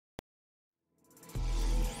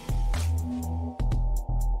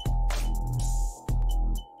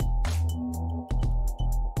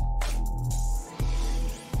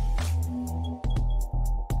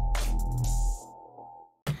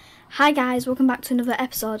Hi guys, welcome back to another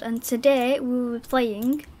episode, and today we will be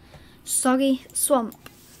playing Soggy Swamp.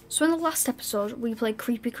 So in the last episode we played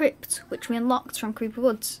Creepy Crypt, which we unlocked from Creepy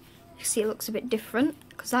Woods. You see it looks a bit different,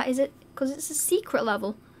 because it's a secret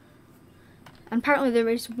level. And apparently there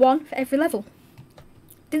is one for every level.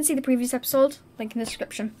 Didn't see the previous episode, link in the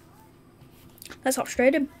description. Let's hop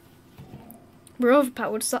straight in. We're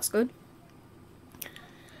overpowered, so that's good.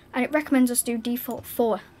 And it recommends us do default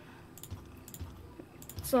 4.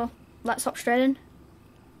 So let's hop straight in.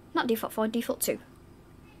 Not default 4, default 2.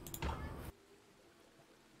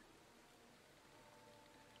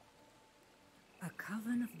 A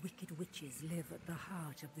coven of wicked witches live at the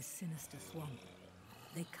heart of the sinister swamp.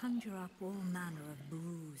 They conjure up all manner of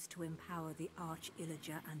brews to empower the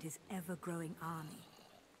Arch-Illager and his ever-growing army.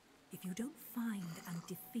 If you don't find and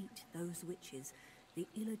defeat those witches, the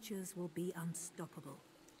Illagers will be unstoppable.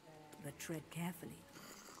 But tread carefully.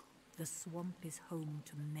 The swamp is home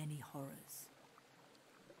to many horrors.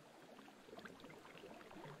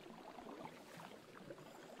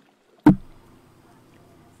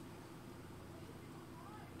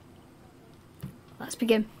 Let's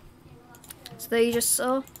begin. So there you just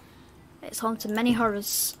saw, it's home to many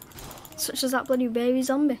horrors, such as that bloody baby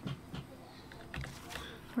zombie.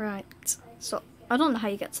 Right, so I don't know how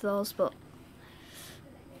you get to those, but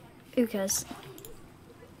who cares?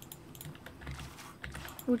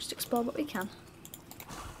 We'll just explore what we can.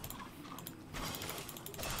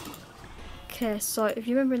 Okay, so if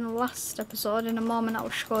you remember in the last episode, in a moment I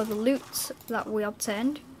will show the loot that we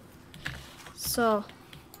obtained. So,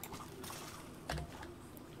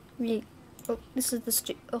 this is the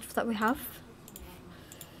stuff that we have.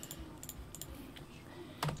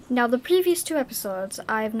 Now the previous 2 episodes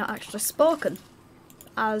I have not actually spoken,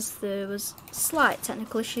 as there was slight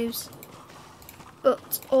technical issues,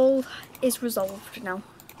 but all is resolved now.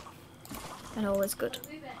 And all is good.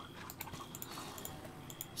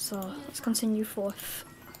 So let's continue forth.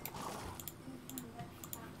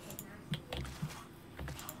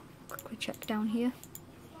 Quickly check down here.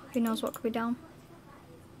 Who knows what could be down?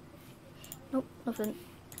 Nope, nothing.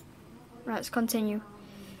 Right, let's continue.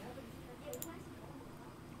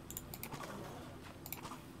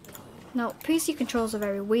 Now, PC controls are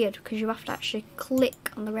very weird because you have to actually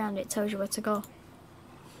click on the ground, it tells you where to go.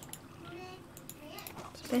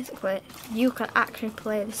 Basically, you can actually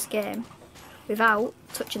play this game without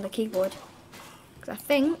touching the keyboard. Because I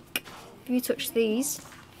think if you touch these,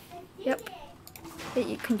 yep,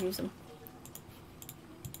 you can use them.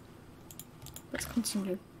 Let's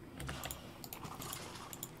continue.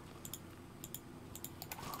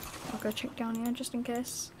 I'll go check down here just in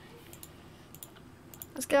case.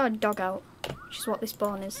 Let's get our dog out, which is what this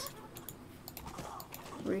spawn is.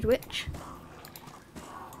 Rude witch.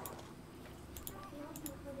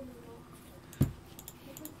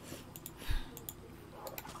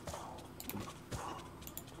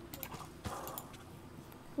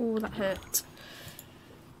 Ooh, that hurt.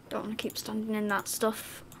 Don't want to keep standing in that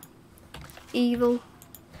stuff. Evil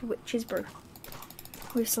witch's brew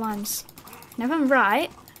with slimes. Now if I'm right,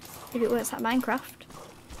 if it works like Minecraft,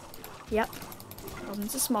 yep, goes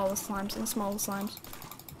into smaller slimes and smaller slimes.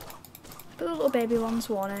 But the little baby ones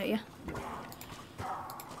won't hurt you.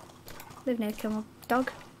 They've near killed my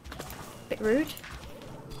dog. Bit rude.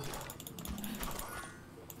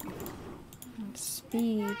 And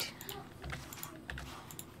speed.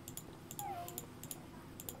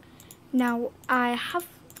 Now, I have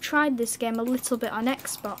tried this game a little bit on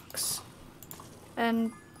Xbox,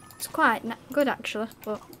 and it's quite good actually,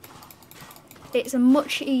 but it's a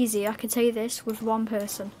much easier, I can tell you this, with one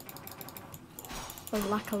person.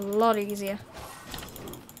 Like a lot easier.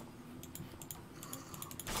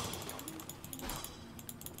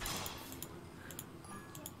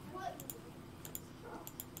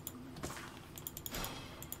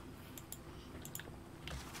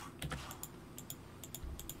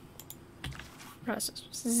 Right,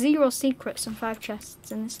 so 0 secrets and 5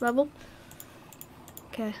 chests in this level.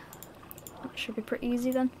 Okay, that should be pretty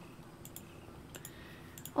easy then.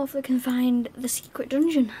 Hopefully we can find the secret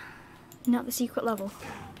dungeon, not the secret level.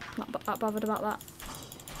 Not that bothered about that.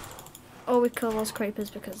 Or we kill those creepers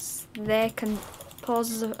because they can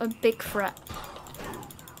pose as a big threat.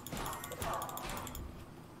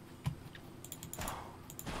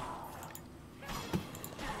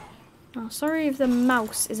 Oh, sorry if the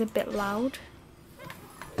mouse is a bit loud.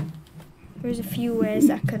 There's a few ways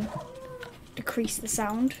I can decrease the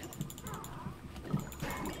sound.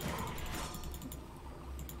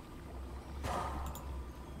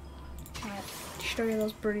 Right, destroy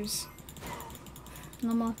those brews.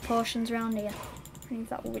 No more potions around here. Leave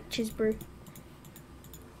that witch's brew.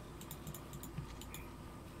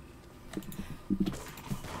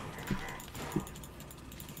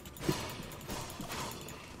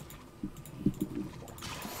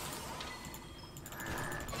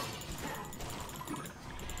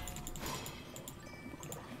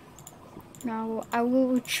 Now, I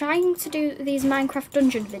will be trying to do these Minecraft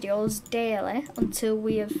dungeon videos daily until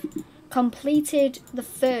we have completed the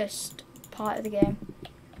first part of the game.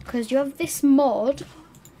 Because you have this mod,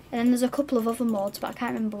 and then there's a couple of other mods, but I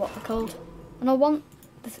can't remember what they're called. And I want...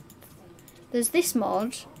 There's this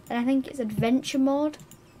mod, and I think it's Adventure mode,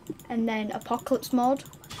 and then Apocalypse mode,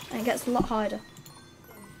 and it gets a lot harder,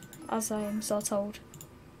 as I am so told.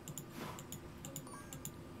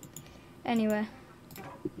 Anyway.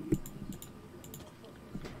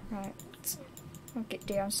 Right, I'll get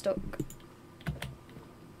down stuck.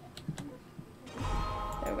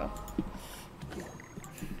 There we go.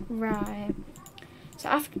 Right. So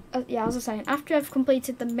after, yeah, as I was saying, after I've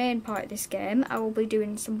completed the main part of this game, I will be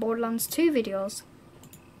doing some Borderlands 2 videos,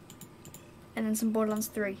 and then some Borderlands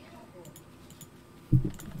 3.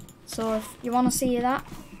 So if you want to see that,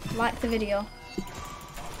 like the video.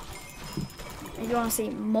 If you want to see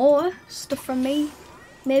more stuff from me,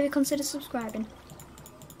 maybe consider subscribing,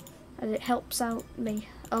 as it helps out me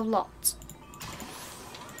a lot.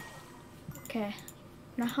 Okay,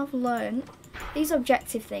 and I have learned these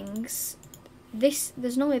objective things. There's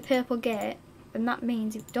normally a purple gate, and that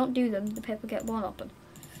means if you don't do them, the purple gate won't open.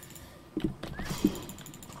 I'm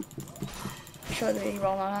sure they're really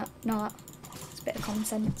wrong on that. No, it's a bit of common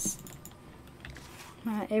sense.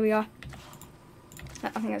 Right, here we are. I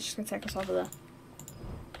think that's just going to take us over there.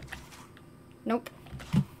 Nope.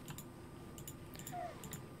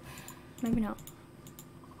 Maybe not.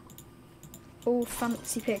 Oh,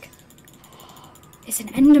 fancy pig. It's an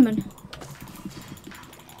Enderman.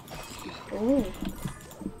 Oh.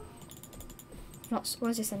 Not.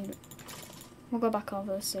 Where's this Enderman? We'll go back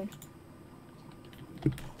over this soon.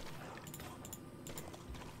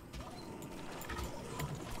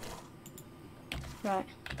 Right.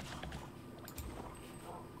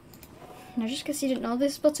 Now, just because you didn't know,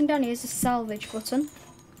 this button down here is the salvage button.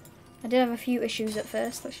 I did have a few issues at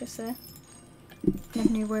first, let's just say. Never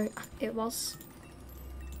knew where it was.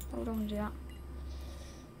 I don't want to do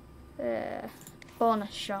that.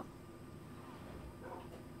 Bonus shot.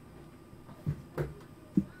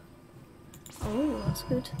 Oh, that's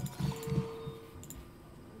good.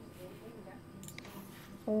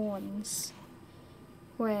 Horns.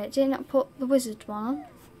 Wait, didn't I put the wizard one on?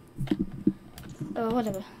 Oh,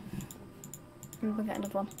 whatever. We'll get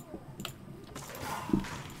another one.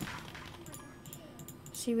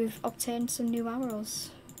 See, we've obtained some new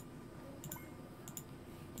arrows.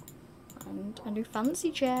 And a new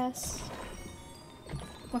fancy chest.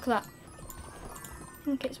 Look at that. I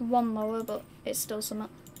think it's one lower, but it's still something.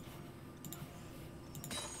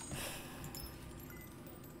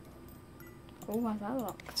 Oh, why's that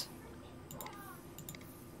locked?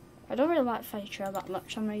 I don't really like fire trail that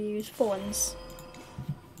much. I'm going to use thorns.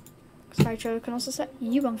 Because fire trail can also set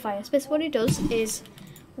you on fire. So basically what it does is,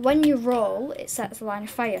 when you roll, it sets a line of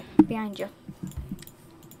fire behind you.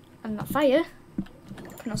 And that fire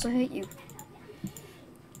can also hurt you.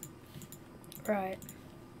 Right.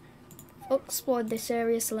 Explored this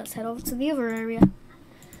area, so let's head over to the other area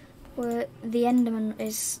where the Enderman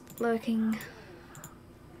is lurking.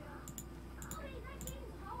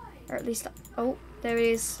 Or at least, oh, there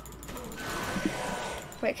he is.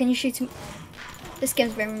 Wait, can you shoot him? This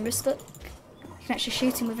game's very realistic. You can actually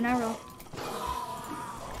shoot him with an arrow.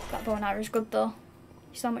 That bow and arrow is good though.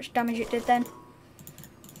 You saw how much damage it did then.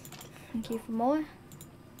 Thank you for more.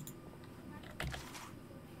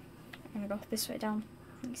 I'm gonna go this way down.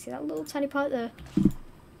 You can see that little tiny part there.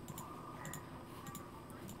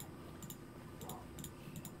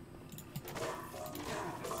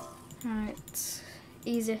 Right,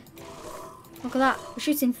 easy. Look at that, we're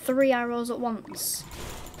shooting 3 arrows at once.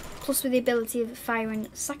 Plus with the ability of firing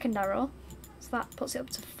second arrow. So that puts it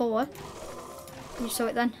up to 4. You saw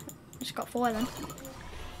it then. I just got 4 then.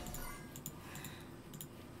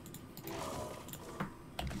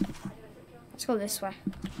 Let's go this way.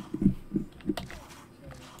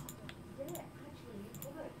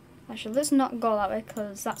 Actually, let's not go that way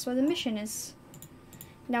because that's where the mission is.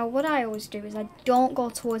 Now, what I always do is I don't go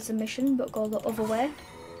towards the mission, but go the other way.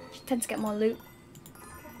 I tend to get more loot.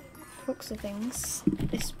 Looks of things.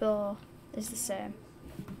 This bow is the same.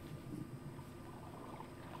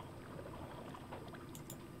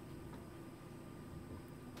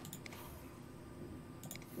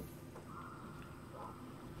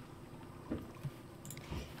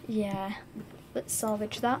 Yeah, let's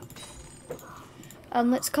salvage that. And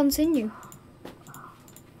let's continue.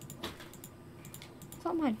 Is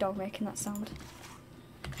that my dog making that sound.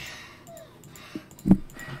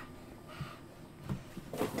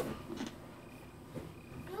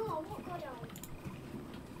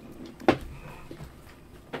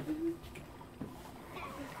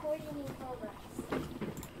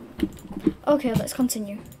 Okay, let's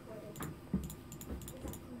continue.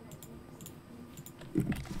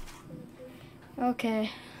 Okay.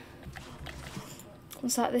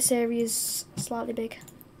 Looks like this area is slightly big,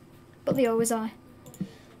 but they always are.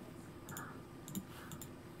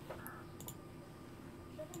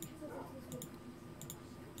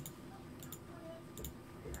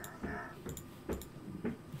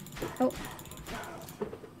 Oh.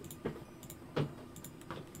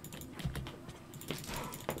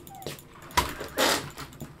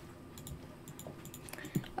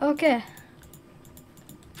 Okay.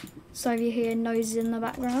 So if you hear noises in the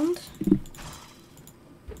background.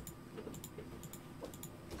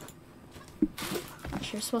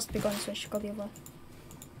 Actually, we're supposed to be going, so we should go the other way.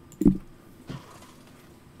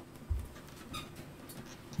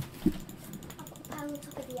 I will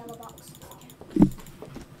look at the yellow box.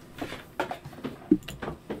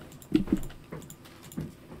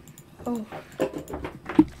 Oh.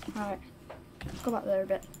 Alright. Let's go back there a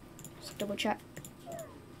bit. Just double check.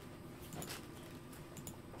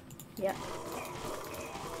 Yeah.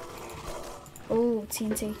 Oh,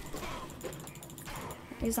 TNT.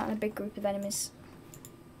 Is that in a big group of enemies?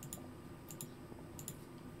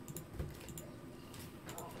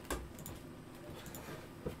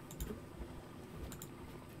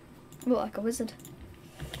 I look like a wizard.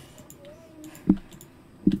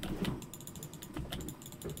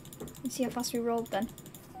 Let's see how fast we rolled then.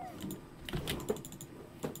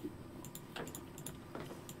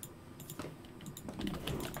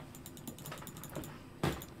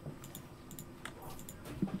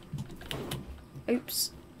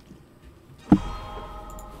 Oops.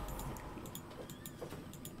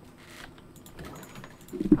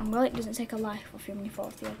 I'm glad it doesn't take a life off you when you fall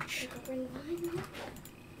off the edge.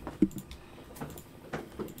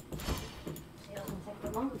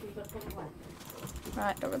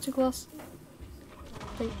 Right, don't go too close.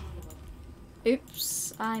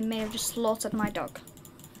 Oops, I may have just slaughtered my dog.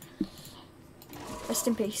 Rest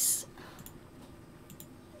in peace.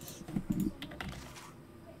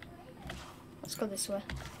 Let's go this way.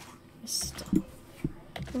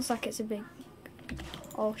 Looks like it's a big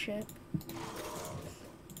all shape.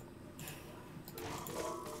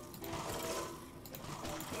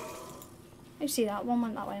 You see that? One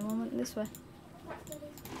went that way and one went this way.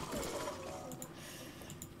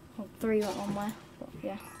 Well, 3 went one way, but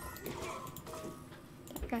yeah.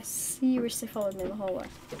 That guy seriously followed me the whole way.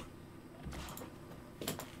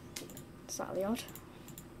 Slightly odd.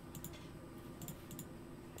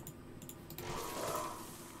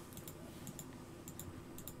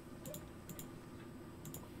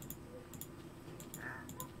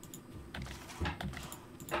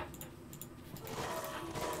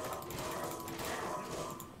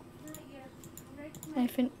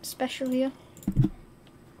 Anything special here?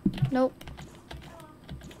 Nope.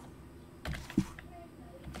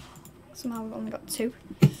 Somehow we've only got 2.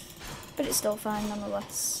 But it's still fine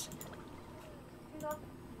nonetheless. I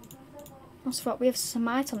also thought we have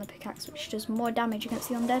Smite on the pickaxe, which does more damage against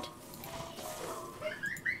the undead.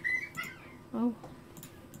 Oh.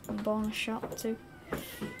 And bonus shot too.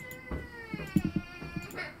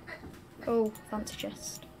 Oh, fancy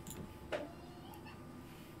chest.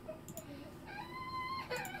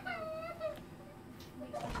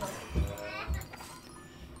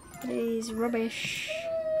 It is rubbish.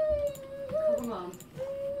 Come on.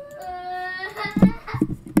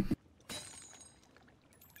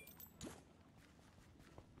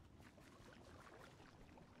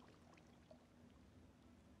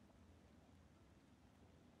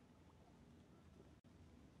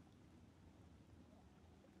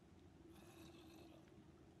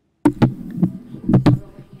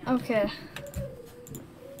 Okay.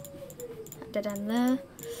 Dead end there.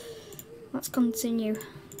 Let's continue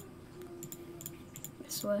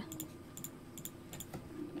this way.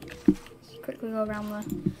 Just quickly go around there.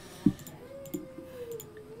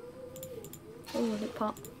 Oh, loot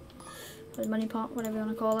pot. Or money pot, whatever you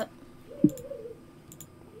want to call it.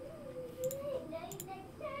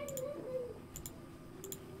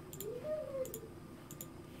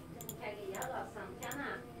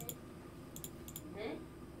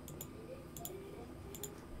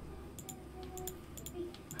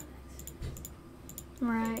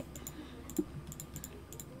 Right.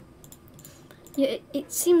 Yeah,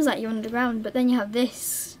 it seems like you're underground, but then you have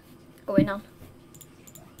this going on.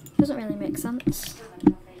 Doesn't really make sense.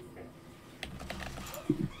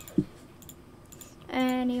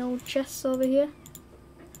 any old chests over here?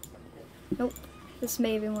 Nope. This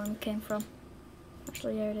may be one we came from.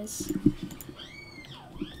 Actually, here it is.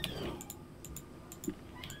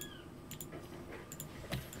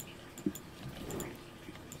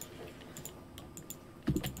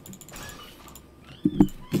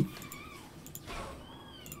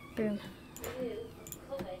 Boom.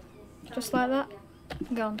 Just like that.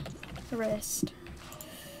 Gone. Erased.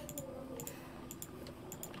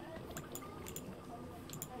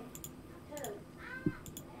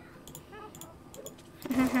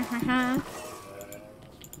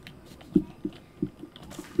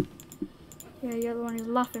 Yeah, you're the one who's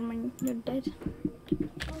laughing when you're dead.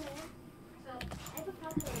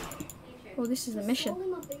 Oh, this is the mission.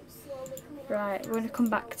 Right, we're going to come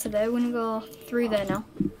back to there. We're going to go through there now.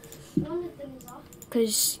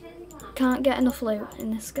 Because can't get enough loot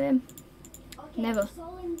in this game. Never.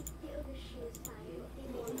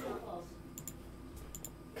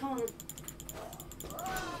 Come on.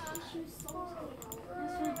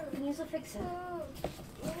 Can you fix it?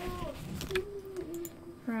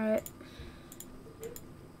 Right.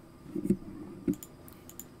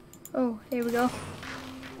 Oh, here we go.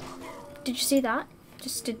 Did you see that?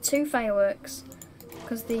 Just did 2 fireworks.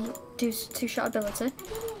 Because they do 2-shot ability.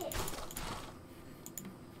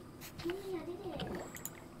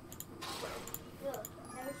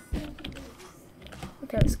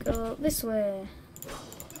 Okay, let's go this way.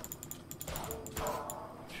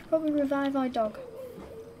 Should probably revive our dog.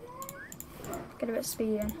 Get a bit of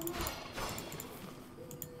speed in.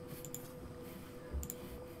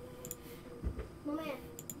 Mummy,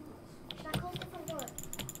 should I close the front door?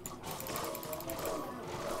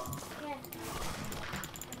 Yeah.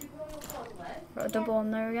 Got a double on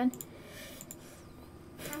there again.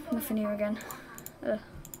 Nothing here again. What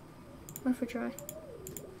if we try?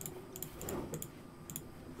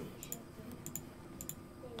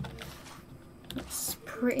 That's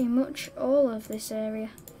pretty much all of this area.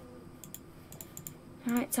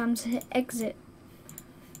 Alright, time to hit exit.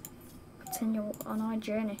 Continue on our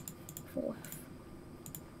journey forth.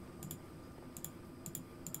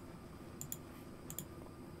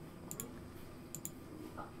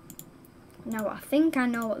 Now I think I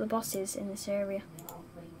know what the boss is in this area,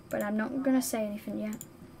 but I'm not going to say anything yet,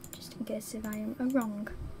 just in case if I am wrong.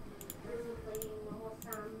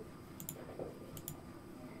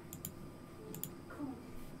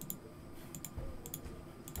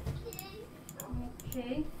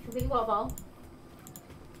 Okay. Should we get your water bottle?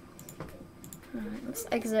 Alright, let's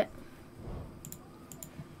exit.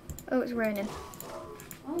 Oh, it's raining.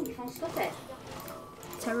 Oh, you can't stop it.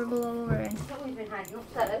 Terrible old rain. Is that what you've been hiding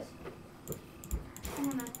upstairs? Come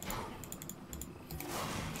on then.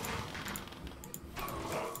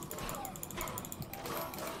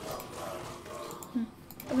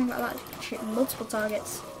 Something like that, shooting multiple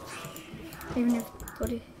targets. Even if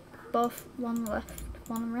bloody both, one left,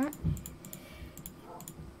 one right.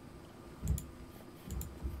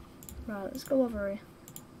 Right, let's go over here.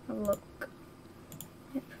 Have a look.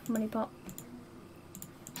 Yep, money pot.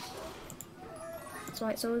 That's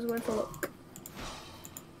why it's always worth a look.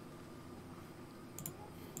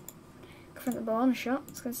 Confront the ball on a shot.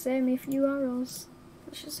 It's going to save me a few arrows.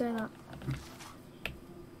 Let's just say that.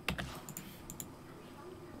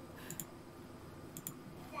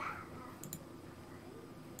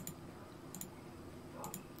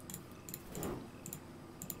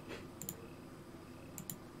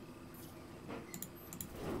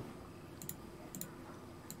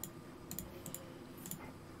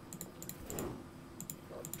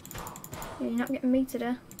 You're not getting me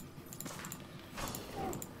today.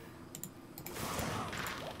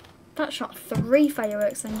 That shot 3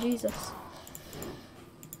 fireworks then, Jesus.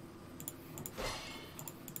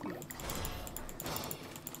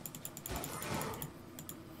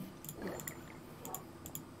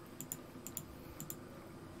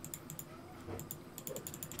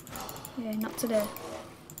 Yeah, not today.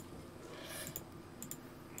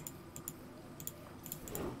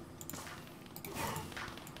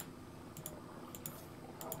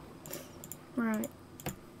 Right.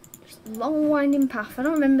 Just a long winding path. I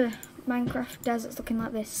don't remember Minecraft deserts looking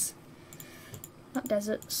like this. Not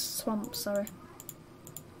deserts, swamps, sorry.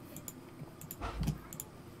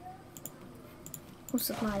 Oh,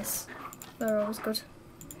 supplies. They're always good.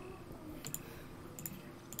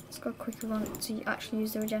 Let's go quickly on to actually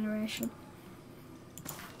use the regeneration.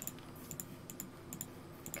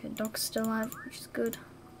 Okay, dog's still alive, which is good.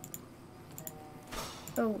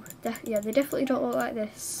 Oh, yeah, they definitely don't look like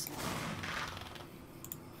this.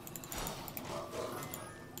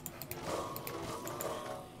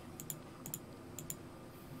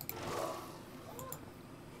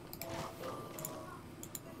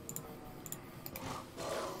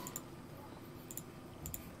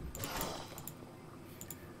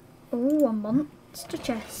 Oh, a monster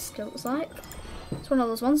chest, it looks like. It's one of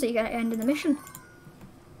those ones that you get at the end of the mission.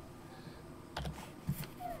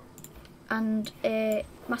 And a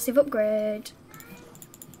massive upgrade.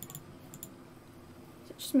 Is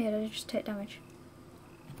it just me or did I just take damage?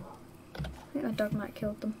 I think my dog might have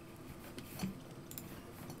killed them.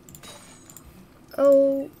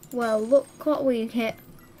 Oh, well, look what we hit.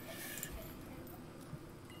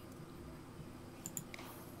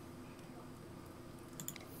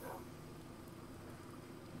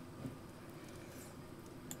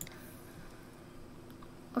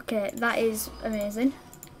 Okay, that is amazing,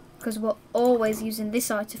 because we're always using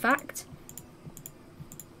this artifact.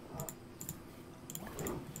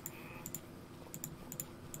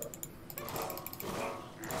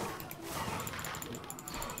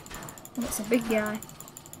 And it's a big guy.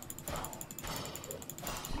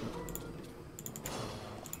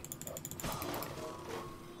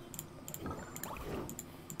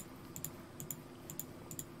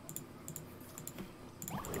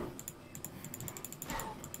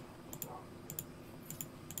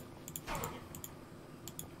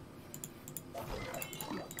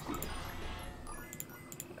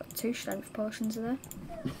 Got 2 strength potions there.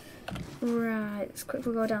 Right, let's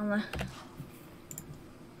quickly go down there.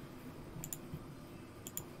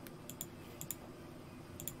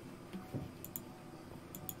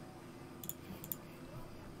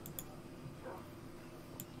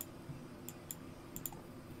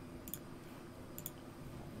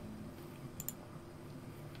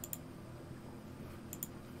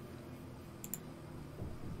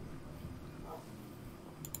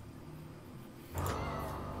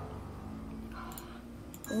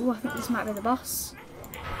 Oh, I think this might be the boss.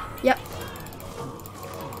 Yep.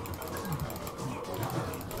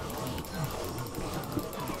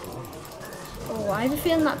 Oh, I have a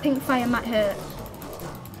feeling that pink fire might hurt.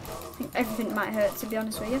 I think everything might hurt, to be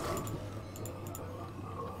honest with you.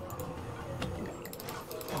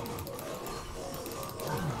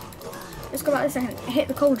 Let's go back a second. Hit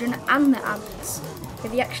the cauldron and the ants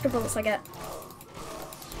with the extra bullets I get.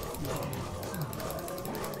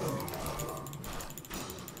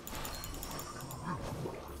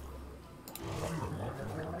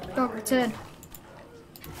 Dog return.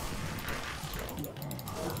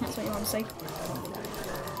 That's what you want to see.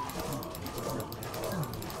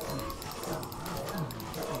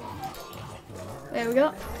 There we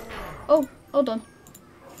go. Oh, hold on.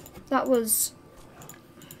 That was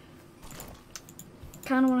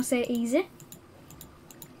kind of want to say easy.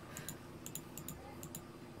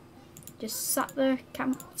 Just sat there,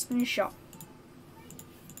 camped and shot.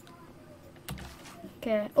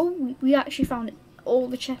 Okay. Oh, we actually found it. All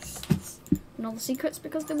the chests and all the secrets,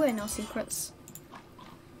 because there were no secrets.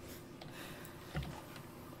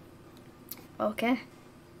 Okay.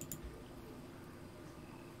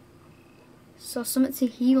 So something to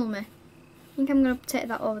heal me. I think I'm going to take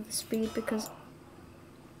that over the speed, because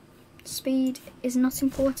speed is not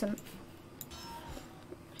important.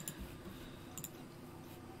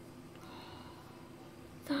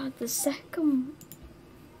 The second.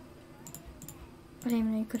 I didn't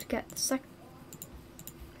even know you could get the second.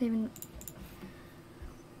 I'm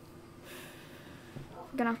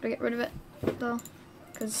gonna have to get rid of it though,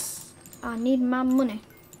 because I need my money.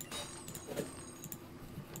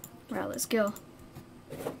 Right, let's go.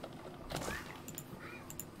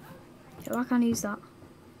 So I can't use that.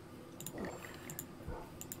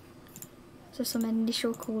 So some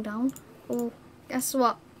initial cooldown. Oh, guess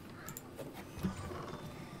what?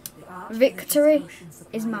 Victory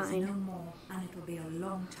is mine. And it will be a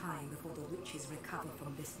long time before the witches recover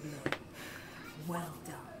from this blow. Well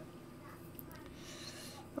done.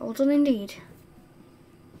 Well done indeed.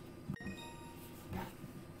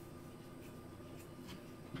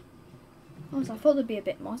 Oh, so I thought there'd be a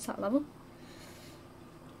bit more to that level.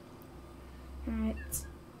 Right.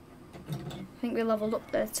 I think we leveled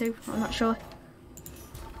up there too, I'm not sure.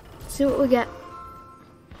 Let's see what we get.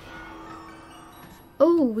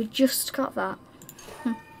 Oh, we just got that.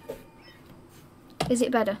 Is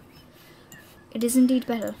it better? It is indeed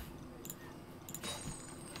better.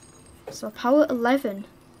 So power 11.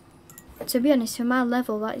 To be honest, for my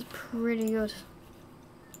level, that is pretty good.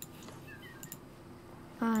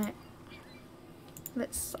 Alright.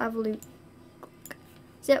 Let's have a look.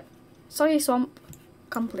 Yep. Soggy swamp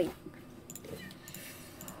complete.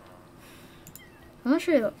 I'm not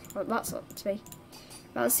sure what that's up to be.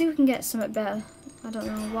 But let's see if we can get something better. I don't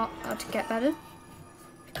know what I'd get better,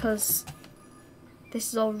 because this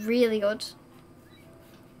is all really good,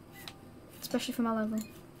 especially for my level.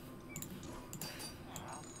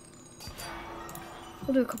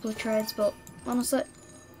 We'll do a couple of trades, but honestly,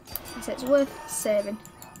 I say it's worth saving.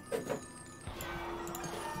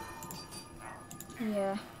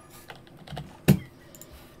 Yeah.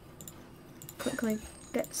 Quickly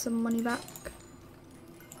get some money back.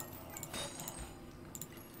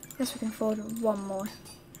 Guess we can afford one more.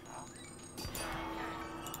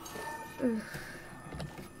 Ugh.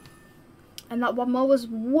 And that one more was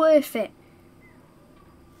worth it.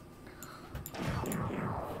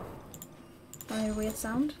 I heard a weird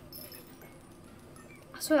sound.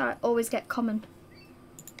 I swear I always get common.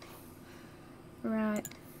 Right.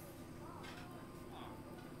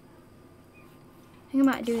 I think I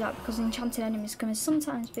might do that because enchanted enemies can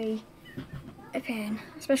sometimes be a pain,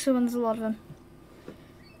 especially when there's a lot of them.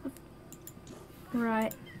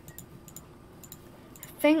 Right. I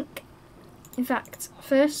think, in fact,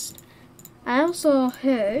 first, I also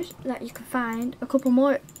heard that you can find a couple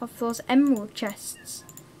more of those emerald chests.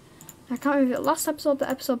 I can't remember if it was last episode or the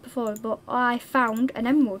episode before, but I found an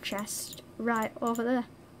emerald chest right over there.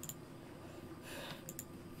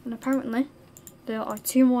 And apparently, there are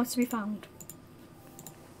 2 more to be found.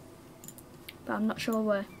 But I'm not sure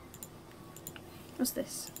where. What's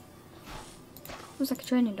this? Looks like a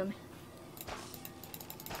training dummy.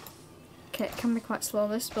 Okay, it can be quite slow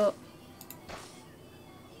this, but...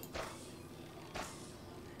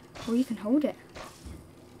 Oh, you can hold it.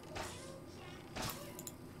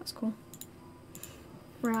 That's cool.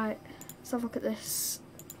 Right, let's have a look at this.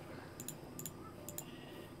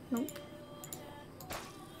 Nope.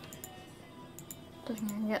 Don't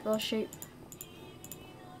think I can get those sheep.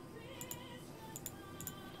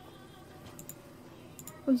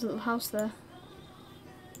 There's a little house there.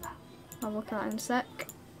 I'll look at it in a sec.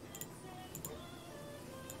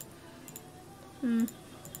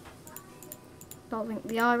 Don't think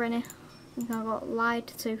there are any. I think I got lied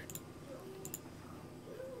to.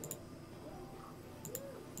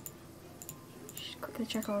 Just quickly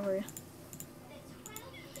check over here.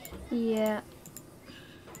 Yeah.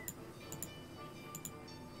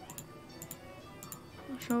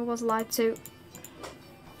 I'm sure I was lied to.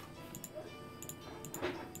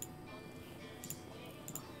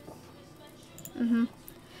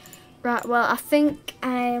 Right, well, I think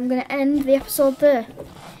I'm going to end the episode there.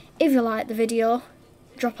 If you liked the video,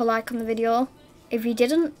 drop a like on the video. If you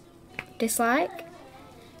didn't, dislike.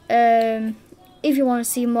 If you want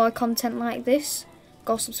to see more content like this,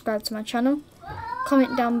 go subscribe to my channel.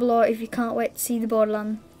 Comment down below if you can't wait to see the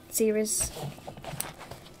Borderlands series.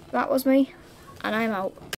 That was me, and I'm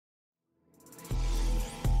out.